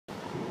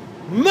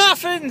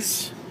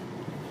Muffins!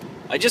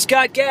 I just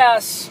got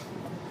gas,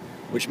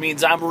 which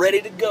means I'm ready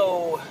to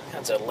go.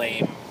 That's a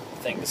lame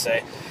thing to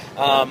say.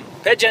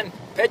 Pigeon,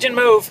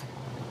 move.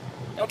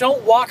 No,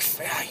 don't walk.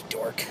 You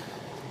dork.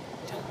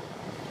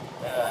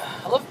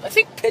 I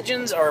think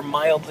pigeons are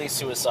mildly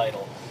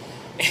suicidal.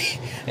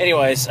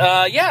 Anyways,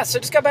 yeah, so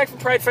just got back from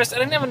Pride Fest. I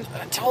didn't have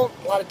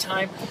a lot of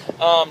time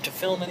to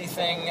film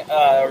anything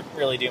or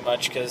really do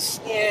much because,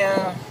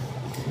 yeah,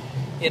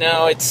 you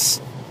know,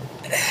 it's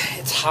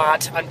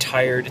hot. I'm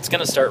tired. It's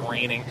going to start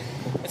raining.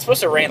 It's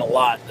supposed to rain a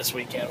lot this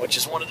weekend, which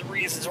is one of the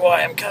reasons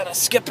why I'm kind of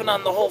skipping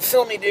on the whole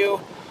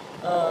filmy-do.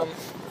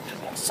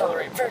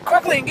 Accelerate very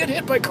quickly and get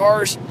hit by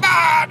cars.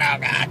 Oh, no,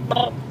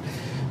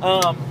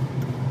 God.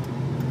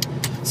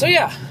 So,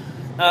 yeah,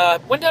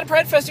 went down to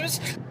Pride Fest. It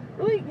was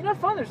really,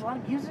 fun. There's a lot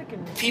of music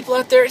and people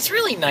out there. It's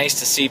really nice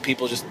to see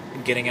people just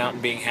getting out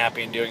and being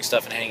happy and doing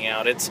stuff and hanging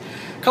out. It's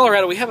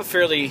Colorado. We have a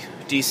fairly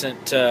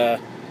decent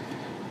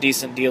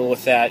deal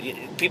with that.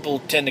 People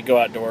tend to go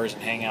outdoors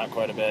and hang out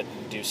quite a bit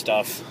and do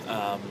stuff.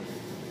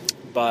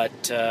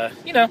 But I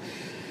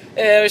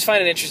always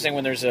find it interesting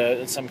when there's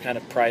some kind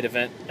of Pride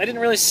event. I didn't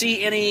really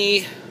see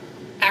any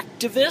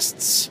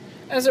activists,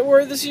 as it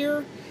were, this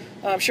year.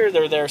 I'm sure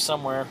they're there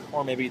somewhere,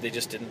 or maybe they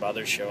just didn't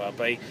bother to show up.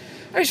 I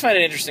just find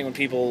it interesting when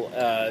people,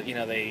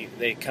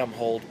 they come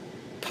hold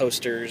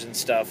posters and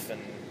stuff,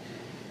 and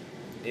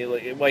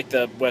like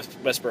the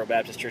Westboro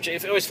Baptist Church.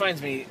 It always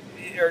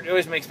it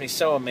always makes me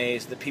so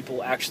amazed that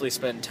people actually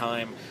spend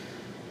time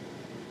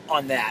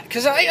on that.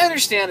 Because I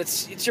understand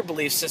it's your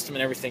belief system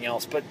and everything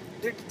else, but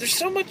there's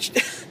so much.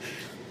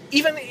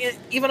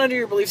 even under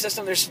your belief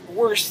system, there's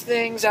worse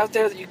things out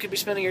there that you could be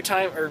spending your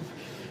time, or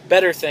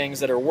better things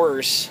that are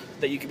worse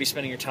that you could be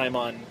spending your time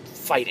on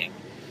fighting,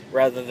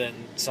 rather than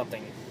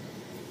something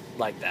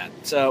like that.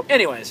 So,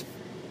 anyways,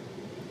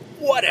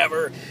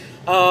 whatever.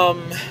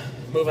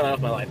 Moving on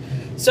with my life.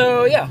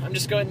 So yeah, I'm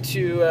just going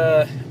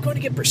to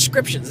get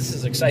prescriptions. This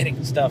is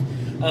exciting stuff.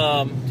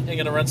 I'm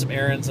gonna run some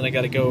errands, and I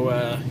gotta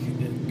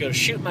go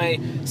shoot my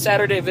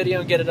Saturday video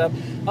and get it up.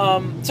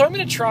 So I'm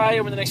gonna try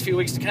over the next few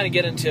weeks to kind of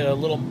get into a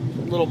little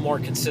more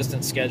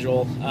consistent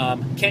schedule.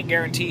 Can't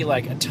guarantee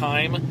like a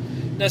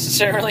time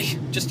necessarily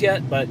just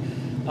yet, but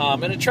I'm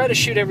gonna try to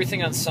shoot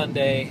everything on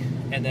Sunday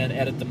and then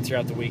edit them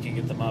throughout the week and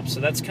get them up. So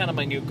that's kind of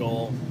my new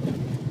goal.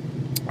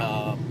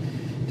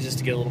 Is just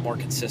to get a little more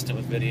consistent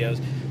with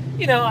videos.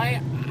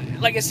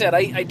 Like I said,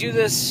 I do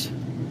this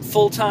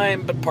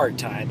full-time but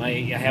part-time. I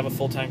have a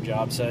full-time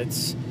job, so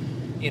it's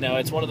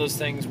one of those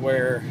things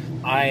where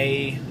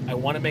I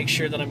want to make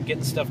sure that I'm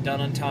getting stuff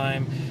done on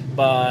time,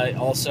 but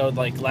also,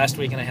 like last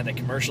weekend I had that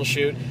commercial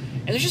shoot,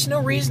 and there's just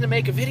no reason to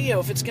make a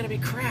video if it's going to be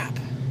crap.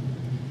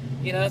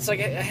 It's like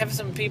I have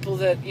some people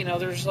that,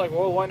 they're just like,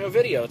 well, why no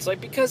video? It's like,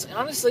 because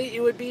honestly,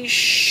 it would be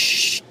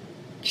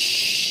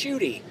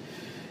shooty.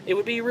 It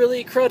would be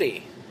really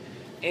cruddy.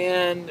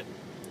 And,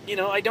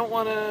 I don't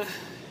want to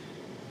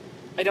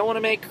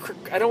make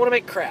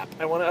crap.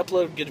 I want to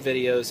upload good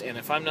videos, and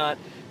if I'm not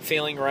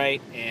feeling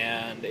right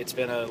and it's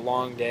been a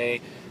long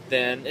day,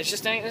 then it's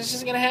just going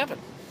to happen.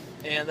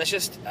 And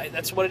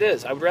that's what it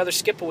is. I would rather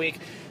skip a week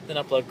than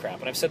upload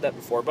crap, and I've said that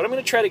before, but I'm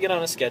going to try to get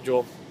on a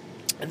schedule.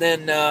 And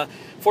then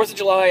 4th of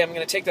July, I'm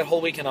going to take that whole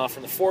weekend off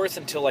from the 4th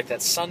until like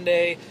that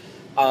Sunday.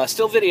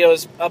 Still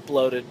videos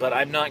uploaded, but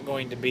I'm not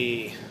going to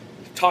be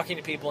talking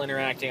to people,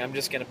 interacting. I'm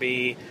just going to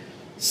be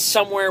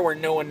somewhere where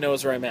no one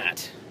knows where I'm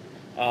at.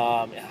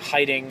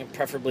 Hiding,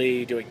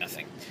 preferably doing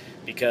nothing,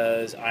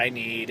 because I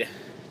need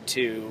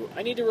to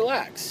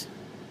relax.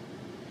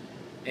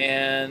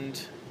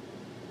 And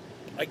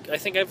I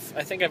think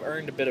I've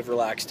earned a bit of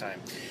relax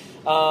time.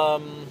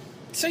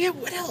 So yeah,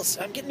 what else?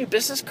 I'm getting new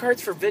business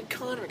cards for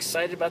VidCon. I'm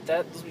excited about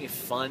that. This will be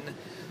fun.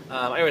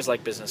 I always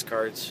like business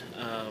cards.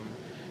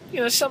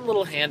 Some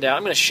little handout.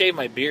 I'm going to shave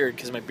my beard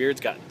because my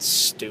beard's gotten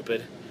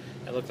stupid.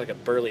 I look like a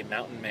burly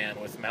mountain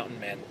man with mountain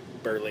man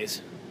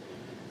burleys.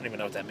 I don't even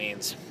know what that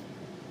means.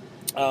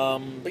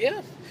 But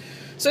yeah.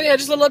 So yeah,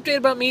 just a little update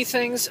about me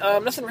things.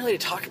 Nothing really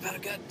to talk about.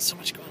 I've got so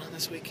much going on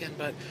this weekend.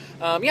 But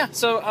yeah,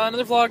 so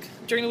another vlog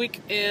during the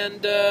week.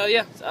 And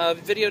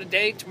video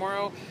today,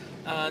 tomorrow,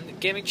 on the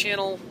gaming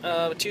channel,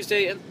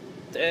 Tuesday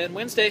and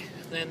Wednesday.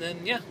 And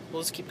then yeah,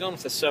 we'll just keep going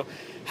with this. So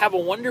have a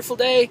wonderful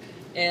day,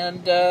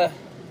 and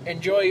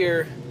enjoy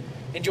your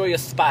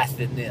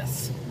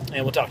spiciness.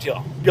 And we'll talk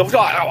to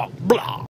y'all.